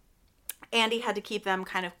 So Andy had to keep them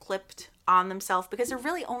kind of clipped on themselves because they're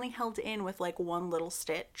really only held in with like one little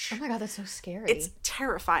stitch. Oh my God, that's so scary. It's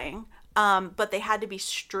terrifying. But they had to be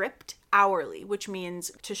stripped hourly, which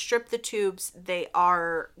means to strip the tubes,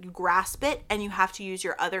 you grasp it and you have to use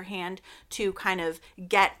your other hand to kind of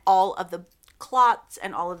get all of the clots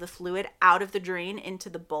and all of the fluid out of the drain into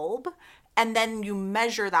the bulb. And then you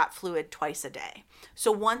measure that fluid twice a day. So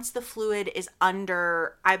once the fluid is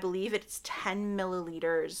under, I believe it's 10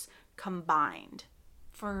 milliliters combined.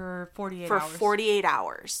 For 48 For hours. 48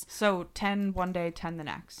 hours. So 10 one day, 10 the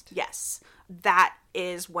next. Yes. That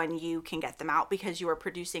is when you can get them out because you are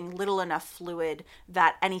producing little enough fluid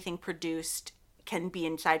that anything produced can be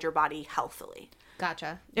inside your body healthily.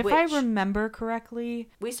 Gotcha. If I remember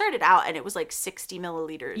correctly, we started out and it was like 60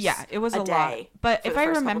 milliliters. Yeah, it was a day lot. But if I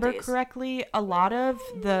remember days. correctly, a lot of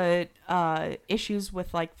the issues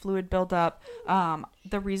with like fluid buildup,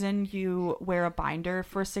 the reason you wear a binder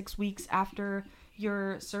for 6 weeks after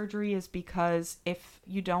your surgery is because if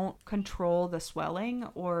you don't control the swelling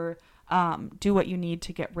or do what you need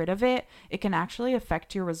to get rid of it, it can actually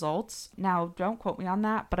affect your results. Now, don't quote me on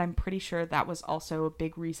that, but I'm pretty sure that was also a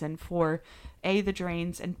big reason for A, the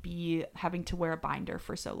drains, and B, having to wear a binder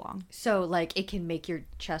for so long. So, like, it can make your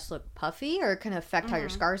chest look puffy, or it can affect how your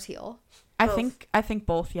scars heal? I think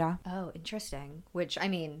both, yeah. Oh, interesting. Which, I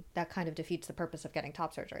mean, that kind of defeats the purpose of getting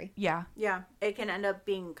top surgery. Yeah. Yeah. It can end up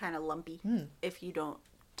being kind of lumpy if you don't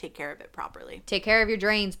take care of it properly. Take care of your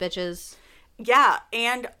drains, bitches. Yeah,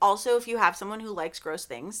 and also if you have someone who likes gross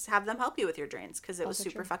things, have them help you with your drains because it was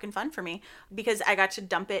super fucking fun for me because I got to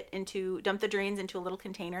dump the drains into a little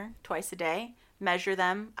container twice a day, measure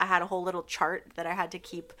them. I had a whole little chart that I had to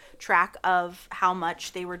keep track of how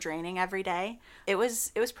much they were draining every day. It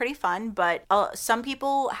was pretty fun, but some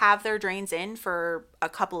people have their drains in for a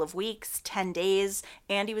couple of weeks, 10 days.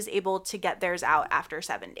 Andy was able to get theirs out after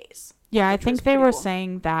 7 days. Yeah, I think they were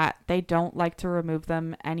saying that they don't like to remove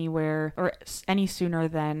them anywhere or any sooner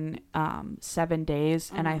than 7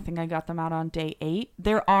 days. And I think I got them out on day 8.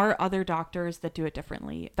 There are other doctors that do it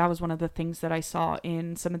differently. That was one of the things that I saw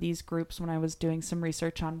in some of these groups when I was doing some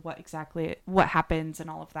research on what happens and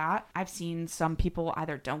all of that. I've seen some people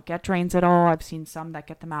either don't get drains at all. I've seen some that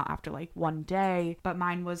get them out after like 1 day, but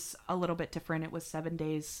mine was a little bit different. It was 7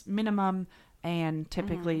 days minimum. And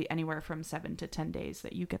typically anywhere from 7 to 10 days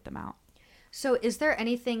that you get them out. So is there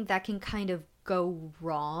anything that can kind of go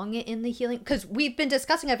wrong in the healing? Because we've been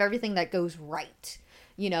discussing of everything that goes right.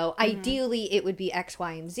 You know, ideally it would be X,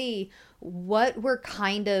 Y, and Z. What were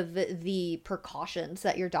kind of the precautions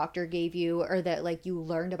that your doctor gave you or that like you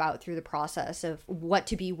learned about through the process of what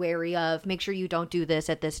to be wary of? Make sure you don't do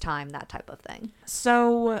this at this time, that type of thing.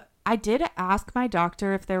 So I did ask my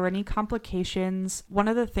doctor if there were any complications. One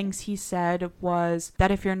of the things he said was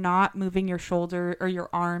that if you're not moving your shoulder or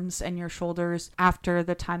your arms and your shoulders after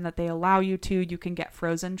the time that they allow you to, you can get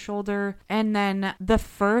frozen shoulder. And then the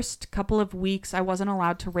first couple of weeks, I wasn't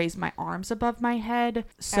allowed to raise my arms above my head.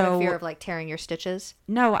 So out of fear of like tearing your stitches?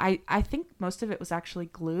 No, I think most of it was actually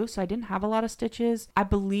glue, so I didn't have a lot of stitches. I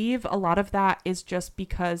believe a lot of that is just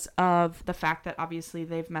because of the fact that obviously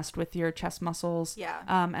they've messed with your chest muscles. Yeah.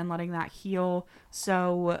 And letting that heal.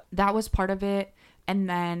 So that was part of it. And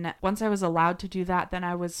then once I was allowed to do that, then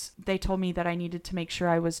they told me that I needed to make sure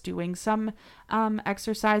I was doing some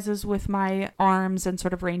exercises with my arms and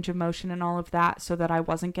sort of range of motion and all of that so that I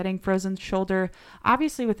wasn't getting frozen shoulder.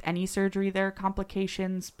 Obviously with any surgery, there are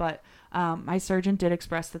complications, but my surgeon did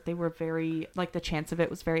express that they were the chance of it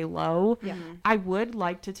was very low. Yeah. I would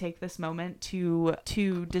like to take this moment to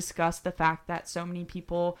discuss the fact that so many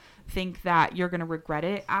people think that you're going to regret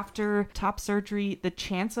it after top surgery. The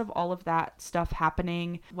chance of all of that stuff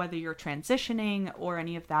happening, whether you're transitioning or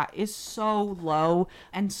any of that, is so low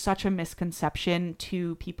and such a misconception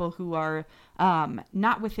to people who are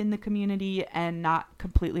not within the community and not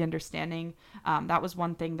completely understanding. That was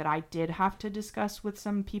one thing that I did have to discuss with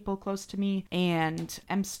some people close to me and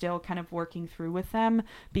am still kind of working through with them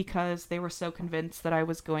because they were so convinced that I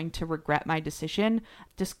was going to regret my decision.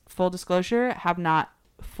 Full disclosure, have not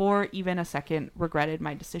for even a second regretted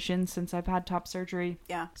my decision since I've had top surgery.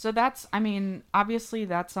 Yeah. So that's, I mean, obviously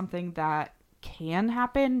that's something that can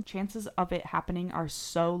happen. Chances of it happening are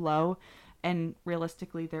so low. And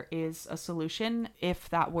realistically, there is a solution if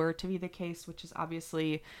that were to be the case, which is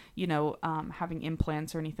obviously, you know, having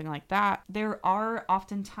implants or anything like that. There are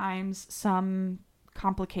oftentimes some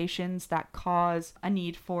complications that cause a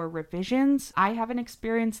need for revisions. I haven't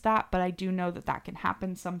experienced that, but I do know that that can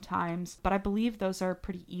happen sometimes. But I believe those are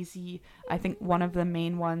pretty easy. I think one of the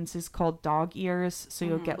main ones is called dog ears. So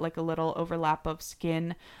you'll get like a little overlap of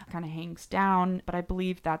skin kind of hangs down. But I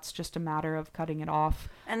believe that's just a matter of cutting it off.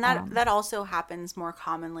 And that also happens more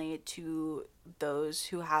commonly to those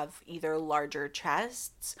who have either larger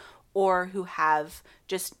chests or who have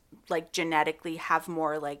just like genetically have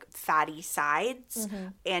more like fatty sides.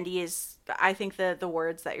 Andi is, I think the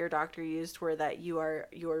words that your doctor used were that you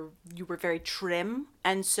were very trim.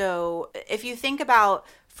 And so if you think about,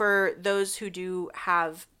 for those who do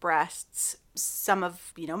have breasts, some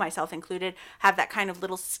of, you know, myself included, have that kind of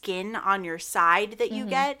little skin on your side that you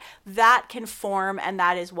get, that can form, and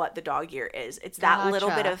that is what the dog ear is. It's that little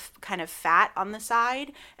bit of kind of fat on the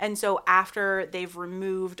side. And so after they've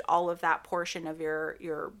removed all of that portion of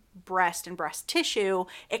your breast and breast tissue,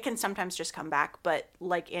 it can sometimes just come back. But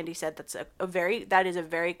like Andi said, that is a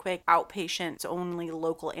very quick outpatient only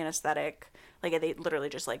local anesthetic. Like they literally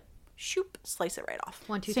just like shoop, slice it right off.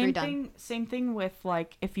 1, 2, 3, done. Same thing with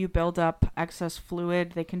like if you build up excess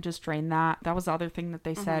fluid, they can just drain that. That was the other thing that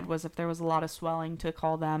they said was if there was a lot of swelling to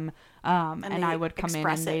call them, and I would come in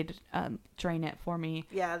and they'd drain it for me.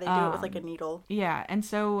 Yeah, they do it with like a needle. Yeah, and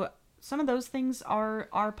so some of those things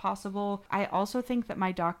are possible. I also think that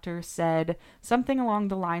my doctor said something along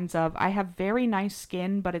the lines of, I have very nice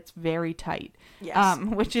skin, but it's very tight. Yes.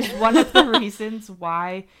 Which is one of the reasons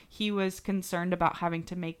why he was concerned about having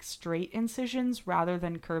to make straight incisions rather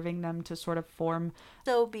than curving them to sort of form.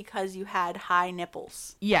 So because you had high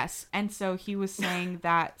nipples. Yes. And so he was saying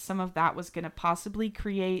that some of that was going to possibly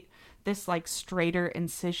create this like straighter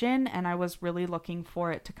incision, and I was really looking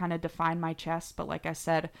for it to kind of define my chest, but like I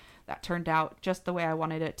said, that turned out just the way I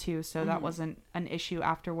wanted it to, so that wasn't an issue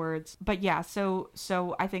afterwards. But yeah, so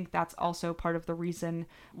I think that's also part of the reason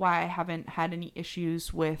why I haven't had any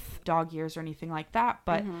issues with dog ears or anything like that,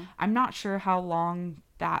 but I'm not sure how long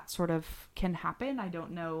that sort of can happen. I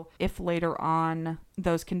don't know if later on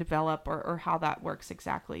those can develop or how that works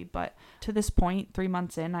exactly, but to this point, 3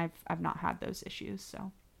 months in, I've not had those issues,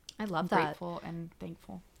 so I love I'm that. grateful and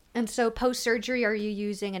thankful. And so post-surgery, are you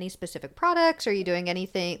using any specific products? Are you doing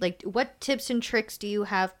anything? Like, what tips and tricks do you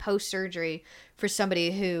have post-surgery for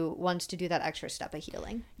somebody who wants to do that extra step of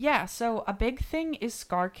healing? Yeah, so a big thing is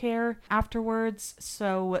scar care afterwards.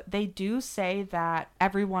 So they do say that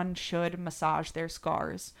everyone should massage their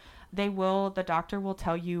scars. The doctor will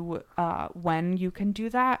tell you when you can do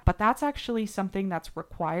that, but that's actually something that's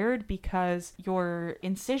required because your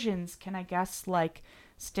incisions can, I guess, like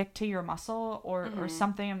stick to your muscle or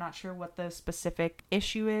something. I'm not sure what the specific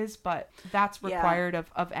issue is, but that's required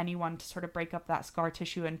of anyone to sort of break up that scar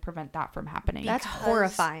tissue and prevent that from happening. That's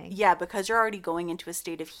horrifying. Yeah, because you're already going into a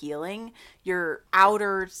state of healing. Your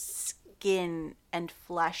outer skin and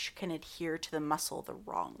flesh can adhere to the muscle the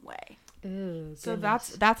wrong way. Ooh, so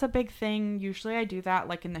that's a big thing. Usually I do that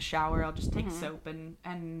like in the shower. I'll just take soap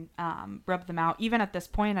and rub them out. Even at this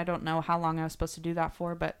point, I don't know how long I was supposed to do that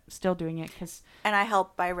for, but still doing it and I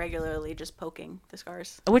help by regularly just poking the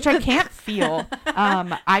scars, which I can't feel.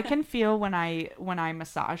 I can feel when I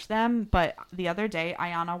massage them, but the other day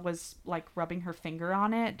Ayana was like rubbing her finger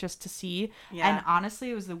on it just to see, and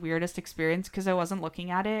honestly it was the weirdest experience because I wasn't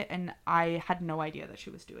looking at it and I had no idea that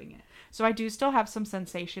she was doing it. So I do still have some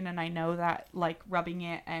sensation, and I know that like rubbing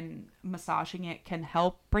it and massaging it can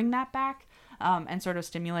help bring that back and sort of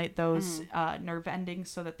stimulate those nerve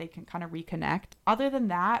endings so that they can kind of reconnect. Other than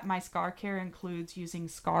that, my scar care includes using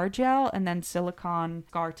scar gel and then silicone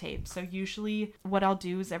scar tape. So usually what I'll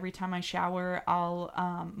do is every time I shower, I'll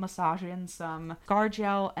massage in some scar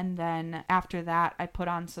gel, and then after that I put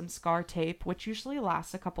on some scar tape, which usually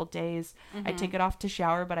lasts a couple days. I take it off to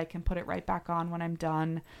shower, but I can put it right back on when I'm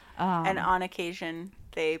done. And on occasion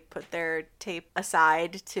they put their tape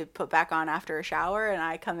aside to put back on after a shower, and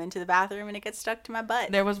I come into the bathroom and it gets stuck to my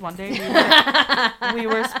butt. There was one day we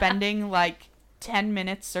were spending like 10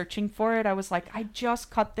 minutes searching for it. I was like, I just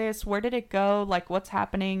cut this. Where did it go? Like, what's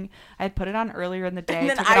happening? I had put it on earlier in the day. And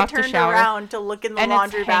then took it I off turned to shower, around to look in the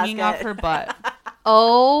laundry it's basket. hanging off her butt.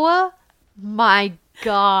 Oh my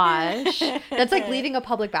gosh. That's like leaving a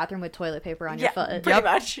public bathroom with toilet paper on your foot. Pretty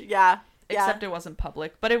much, yeah. except it wasn't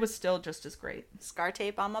public, but it was still just as great. Scar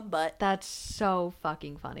tape on my butt. That's so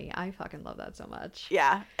fucking funny. I fucking love that so much.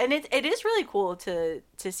 Yeah, and it is really cool to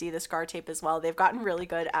see the scar tape as well. They've gotten really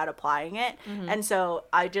good at applying it, and so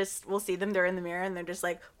we'll see them, they're in the mirror and they're just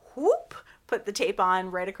like, whoop, put the tape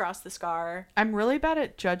on right across the scar. I'm really bad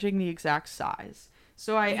at judging the exact size.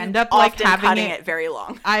 So I end up like Often having cutting it very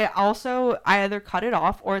long. I either cut it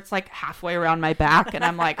off or it's like halfway around my back and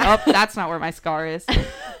I'm like, oh, that's not where my scar is.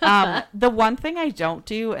 The one thing I don't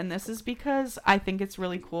do, and this is because I think it's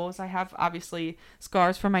really cool, is I have obviously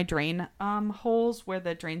scars for my drain holes where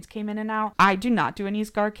the drains came in and out. I do not do any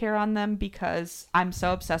scar care on them because I'm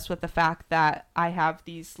so obsessed with the fact that I have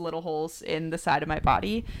these little holes in the side of my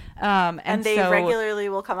body. And they so, regularly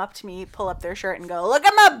will come up to me, pull up their shirt and go, look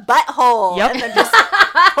at my butthole. Yep. And then just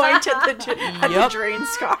point at the drain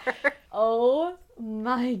scar. Oh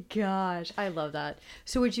my gosh. I love that.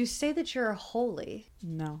 So would you say that you're holy?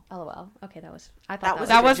 No. LOL. Okay, I thought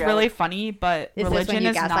That was joke. really funny, but Is this when religion you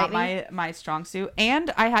is not gaslight my strong suit.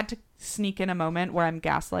 And I had to sneak in a moment where I'm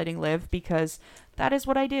gaslighting Liv because that is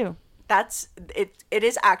what I do. That's it. It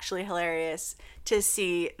is actually hilarious to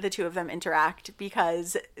see the two of them interact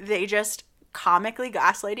because they just comically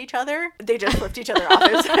gaslight each other. They just flipped each other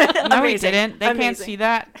off. No, we didn't. They can't see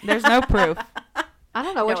that. There's no proof. I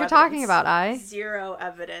don't know what No you're evidence. talking about, Zero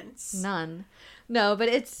evidence. None. No, but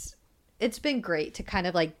it's been great to kind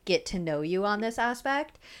of like get to know you on this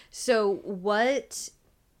aspect. So what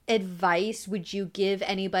advice would you give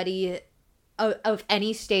anybody of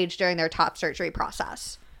any stage during their top surgery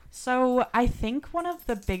process? So I think one of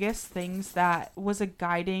the biggest things that was a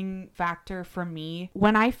guiding factor for me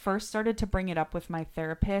when I first started to bring it up with my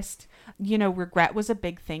therapist, regret was a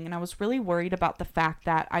big thing. And I was really worried about the fact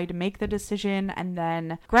that I'd make the decision and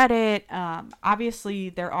then regret it. Obviously,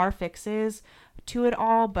 there are fixes to it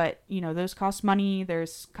all, but those cost money.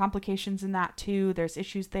 There's complications in that too. There's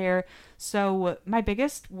issues there. So my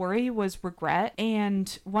biggest worry was regret.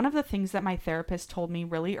 And one of the things that my therapist told me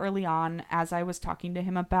really early on as I was talking to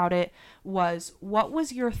him about it was, what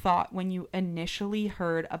was your thought when you initially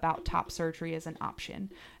heard about top surgery as an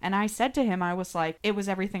option? And I said to him, I was like, it was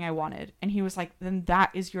everything I wanted. And he was like, then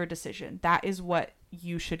that is your decision. That is what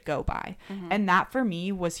you should go by. And that for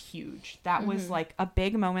me was huge. That was like a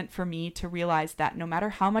big moment for me to realize that no matter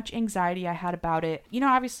how much anxiety I had about it,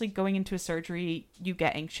 obviously going into a surgery, you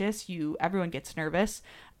get anxious, everyone gets nervous,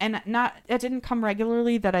 and it didn't come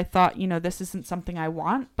regularly that I thought, this isn't something I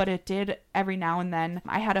want, but it did every now and then.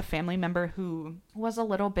 I had a family member who was a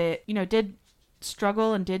little bit, did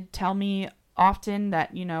struggle and did tell me often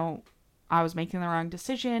that, I was making the wrong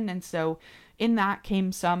decision. And so in that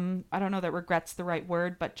came some, I don't know that regret's the right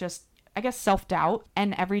word, but just, I guess, self-doubt.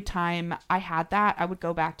 And every time I had that, I would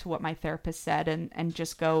go back to what my therapist said and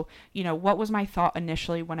just go, what was my thought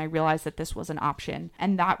initially when I realized that this was an option?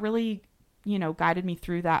 And that really, guided me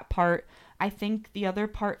through that part. I think the other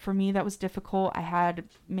part for me that was difficult, I had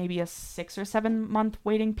maybe a 6 or 7 month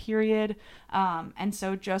waiting period. And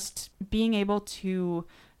so just being able to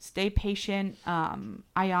stay patient.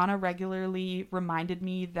 Ayana regularly reminded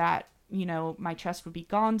me that, my chest would be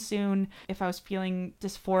gone soon if I was feeling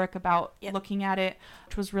dysphoric about looking at it,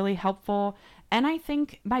 which was really helpful. And I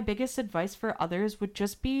think my biggest advice for others would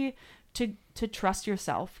just be to trust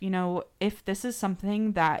yourself. If this is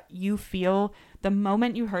something that you feel the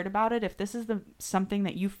moment you heard about it, if this is something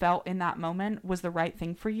that you felt in that moment was the right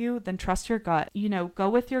thing for you, then trust your gut. Go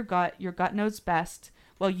with your gut. Your gut knows best.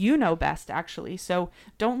 Well, you know best, actually. So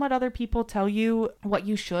don't let other people tell you what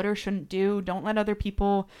you should or shouldn't do. Don't let other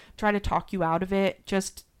people try to talk you out of it.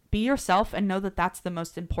 Just be yourself and know that that's the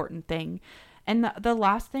most important thing. And the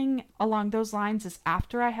last thing along those lines is,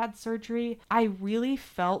 after I had surgery, I really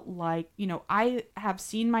felt like, I have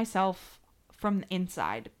seen myself from the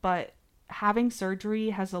inside, but having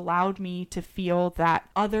surgery has allowed me to feel that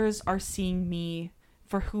others are seeing me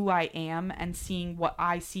for who I am and seeing what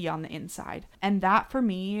I see on the inside. And that for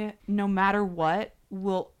me, no matter what,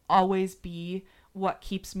 will always be what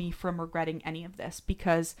keeps me from regretting any of this,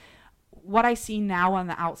 because what I see now on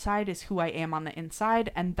the outside is who I am on the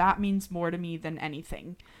inside, and that means more to me than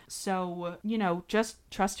anything. So,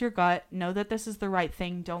 just trust your gut, know that this is the right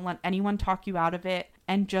thing, don't let anyone talk you out of it,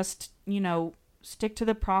 and just, stick to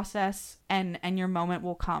the process and your moment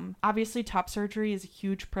will come. Obviously, top surgery is a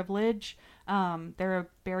huge privilege. There are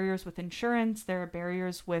barriers with insurance, there are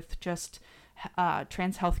barriers with just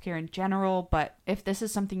trans healthcare in general, but if this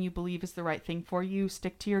is something you believe is the right thing for you,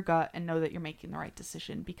 stick to your gut and know that you're making the right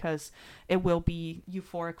decision, because it will be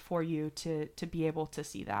euphoric for you to be able to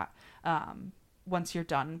see that once you're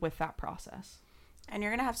done with that process. And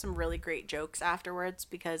you're going to have some really great jokes afterwards,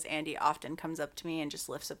 because Andi often comes up to me and just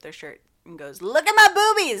lifts up their shirt and goes, "Look at my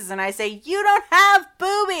boobies." And I say, "You don't have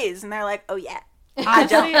boobies." And they're like, "Oh yeah."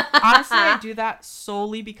 Honestly, I do that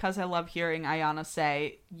solely because I love hearing Ayana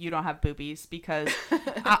say, "You don't have boobies," because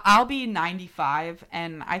I'll be 95,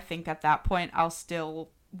 and I think at that point I'll still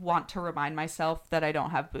want to remind myself that I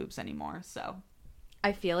don't have boobs anymore. So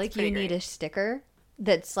I feel like you need a sticker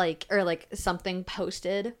that's like, or like something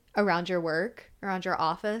posted around your work, around your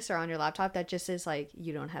office, or on your laptop that just is like,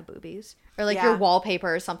 "You don't have boobies," or like your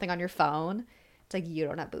wallpaper or something on your phone. It's like, "You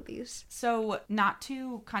don't have boobies." So not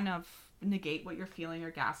to kind of negate what you're feeling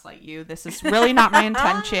or gaslight you, this is really not my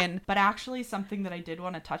intention, but actually something that I did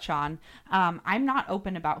want to touch on. I'm not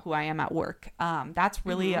open about who I am at work. That's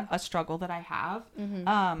really a struggle that I have.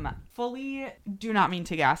 Fully do not mean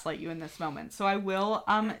to gaslight you in this moment, so I will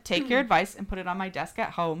take your advice and put it on my desk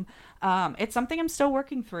at home. It's something I'm still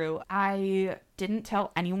working through. I didn't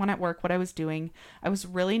tell anyone at work what I was doing. I was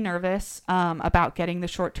really nervous about getting the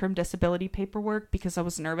short-term disability paperwork because I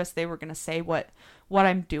was nervous they were going to say what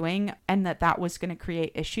I'm doing and that was going to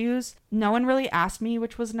create issues. No one really asked me,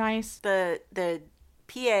 which was nice. The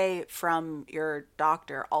PA from your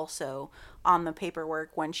doctor also on the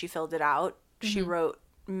paperwork, when she filled it out, she wrote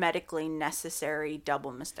medically necessary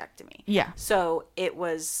double mastectomy. Yeah. So it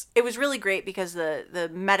was really great because the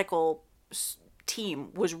medical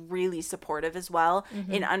team was really supportive as well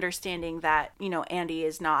in understanding that, you know, Andi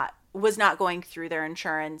was not going through their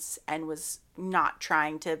insurance and was not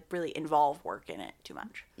trying to really involve work in it too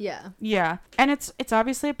much. Yeah. And it's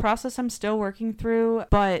obviously a process I'm still working through,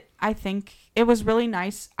 but I think it was really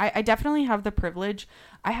nice. I definitely have the privilege.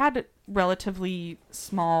 I had relatively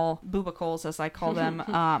small boobicles, as I call them.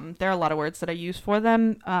 There are a lot of words that I use for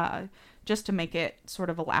them, just to make it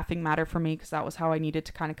sort of a laughing matter for me, because that was how I needed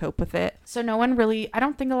to kind of cope with it. So no one really, I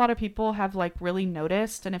don't think a lot of people have like really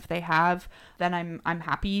noticed. And if they have, then I'm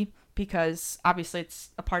happy, because obviously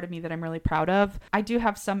it's a part of me that I'm really proud of. I do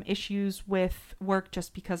have some issues with work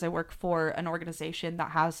just because I work for an organization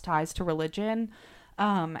that has ties to religion.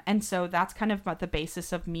 And so that's kind of the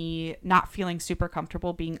basis of me not feeling super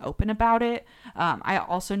comfortable being open about it. I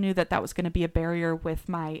also knew that was going to be a barrier with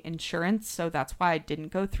my insurance. So that's why I didn't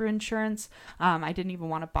go through insurance. I didn't even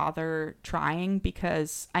want to bother trying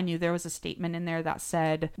because I knew there was a statement in there that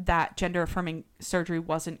said that gender affirming surgery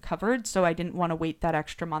wasn't covered. So I didn't want to wait that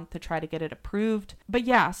extra month to try to get it approved. But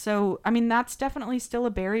yeah, so I mean, that's definitely still a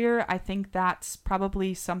barrier. I think that's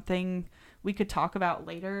probably something we could talk about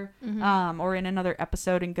later, or in another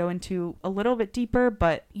episode and go into a little bit deeper,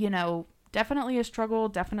 but you know, definitely a struggle,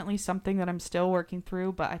 definitely something that I'm still working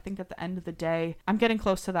through. But I think at the end of the day, I'm getting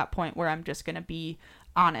close to that point where I'm just going to be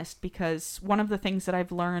honest, because one of the things that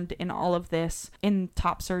I've learned in all of this in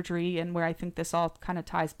top surgery, and where I think this all kind of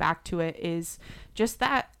ties back to it, is just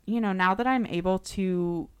that, you know, now that I'm able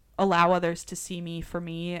to allow others to see me for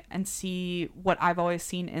me and see what I've always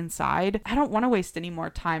seen inside, I don't want to waste any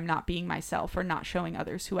more time not being myself or not showing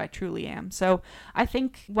others who I truly am. So I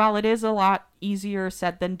think while it is a lot easier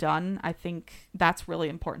said than done, I think that's really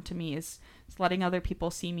important to me, is letting other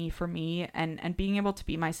people see me for me, and being able to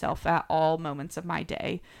be myself at all moments of my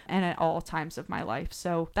day and at all times of my life.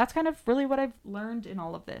 So that's kind of really what I've learned in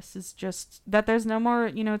all of this, is just that there's no more,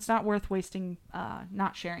 you know, it's not worth wasting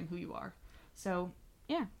not sharing who you are. So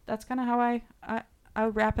yeah, that's kind of how I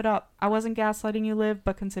wrap it up. I wasn't gaslighting you, Liv,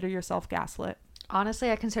 but consider yourself gaslit.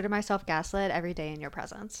 Honestly, I consider myself gaslit every day in your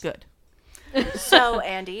presence. Good. So,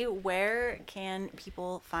 Andi, where can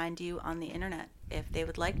people find you on the internet if they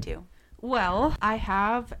would like to? Well, I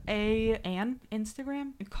have an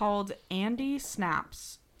Instagram called Andi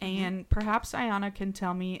Snaps. And perhaps Ayana can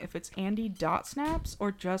tell me if it's Andi.snaps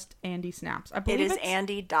or just Andi Snaps. I believe it is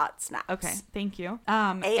Andi.snaps. Okay, thank you.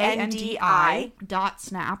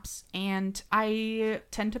 ANDI.snaps. And I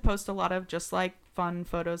tend to post a lot of just like fun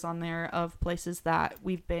photos on there of places that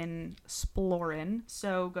we've been exploring.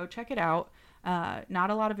 So go check it out. Not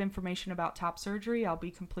a lot of information about top surgery, I'll be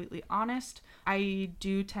completely honest. I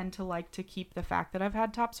do tend to like to keep the fact that I've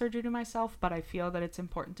had top surgery to myself, but I feel that it's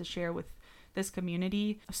important to share with this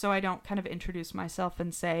community, so I don't kind of introduce myself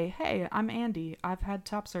and say, "Hey, I'm Andi, I've had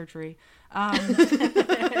top surgery."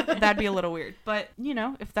 That'd be a little weird, but you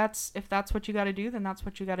know, if that's what you got to do, then that's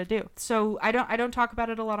what you got to do. So I don't talk about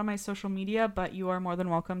it a lot on my social media, but you are more than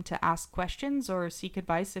welcome to ask questions or seek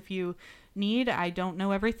advice if you need. I don't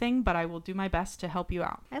know everything, but I will do my best to help you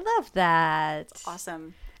out. I love that.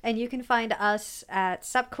 Awesome. And you can find us at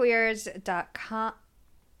supqueers.com.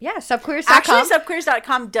 Yeah, subqueers.com. Actually,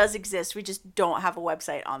 subqueers.com does exist. We just don't have a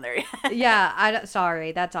website on there yet. Yeah,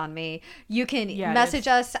 sorry, that's on me. You can message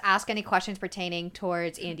us, ask any questions pertaining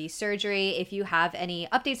towards Andy's surgery. If you have any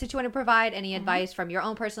updates that you want to provide, any advice from your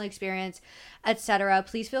own personal experience, etc.,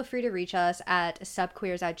 please feel free to reach us at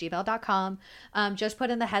subqueers@gmail.com. Just put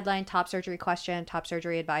in the headline, top surgery question, top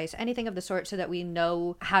surgery advice, anything of the sort, so that we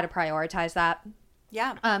know how to prioritize that.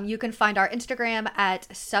 Yeah. You can find our Instagram at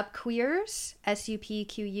subqueers,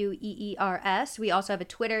 SUPQUEERS. We also have a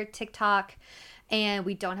Twitter, TikTok, and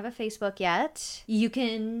we don't have a Facebook yet. You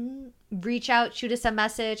can reach out, shoot us a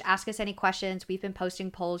message, ask us any questions. We've been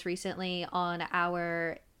posting polls recently on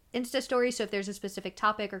our Insta story, so if there's a specific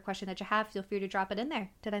topic or question that you have, feel free to drop it in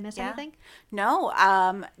there. Did I miss anything? No.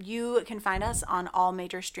 You can find us on all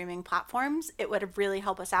major streaming platforms. It would really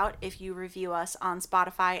help us out if you review us on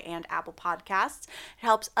Spotify and Apple Podcasts. It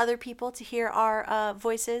helps other people to hear our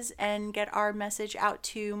voices and get our message out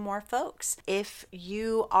to more folks. If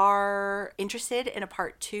you are interested in a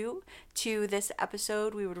part 2 to this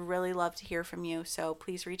episode, we would really love to hear from you. So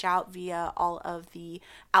please reach out via all of the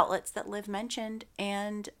outlets that Liv mentioned.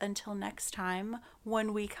 And until next time,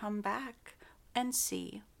 when we come back and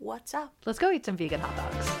see what's up. Let's go eat some vegan hot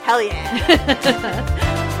dogs. Hell yeah.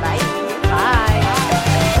 Bye.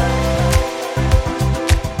 Bye.